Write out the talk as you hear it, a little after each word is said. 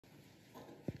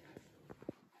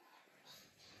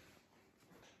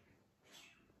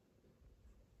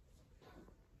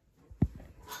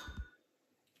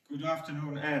Good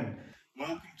afternoon and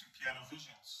welcome to Piano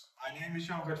Visions. My name is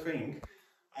Jan-Gert.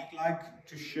 I'd like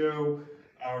to show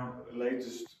our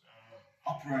latest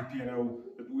upright piano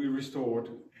that we restored.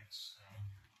 It's,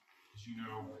 as you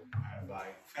know, by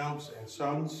Phelps and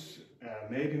Sons,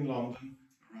 made in London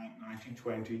around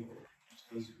 1920. It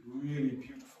has a really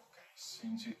beautiful case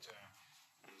since it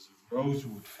has a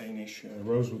rosewood finish,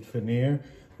 rosewood veneer.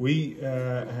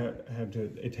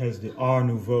 It has the Art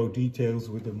Nouveau details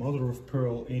with the mother of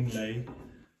pearl inlay,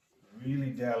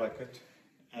 really delicate,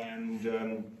 and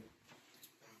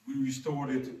we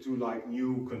restored it to like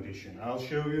new condition. I'll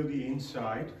show you the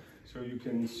inside so you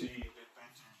can see a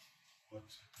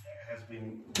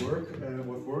bit better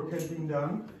what work has been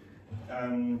done.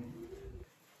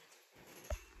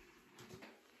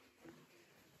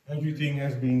 Everything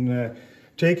has been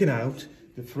taken out.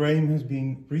 The frame has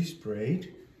been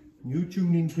resprayed. New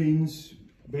tuning pins,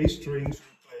 bass strings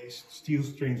replaced, steel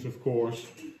strings of course.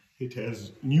 It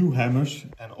has new hammers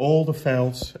and all the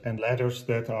felts and ladders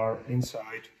that are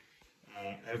inside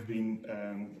have been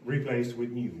replaced with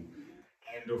new.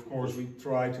 And of course we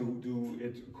try to do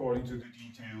it according to the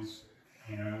details.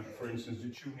 For instance, the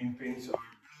tuning pins are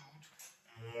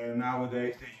blued.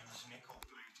 Nowadays they use nickel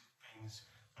plated pins,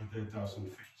 but that doesn't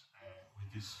fit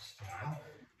with this style.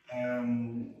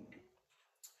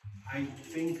 I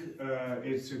think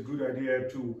it's a good idea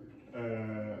to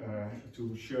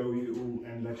show you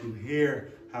and let you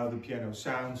hear how the piano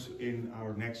sounds in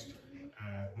our next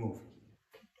movie.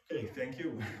 Okay, thank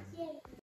you.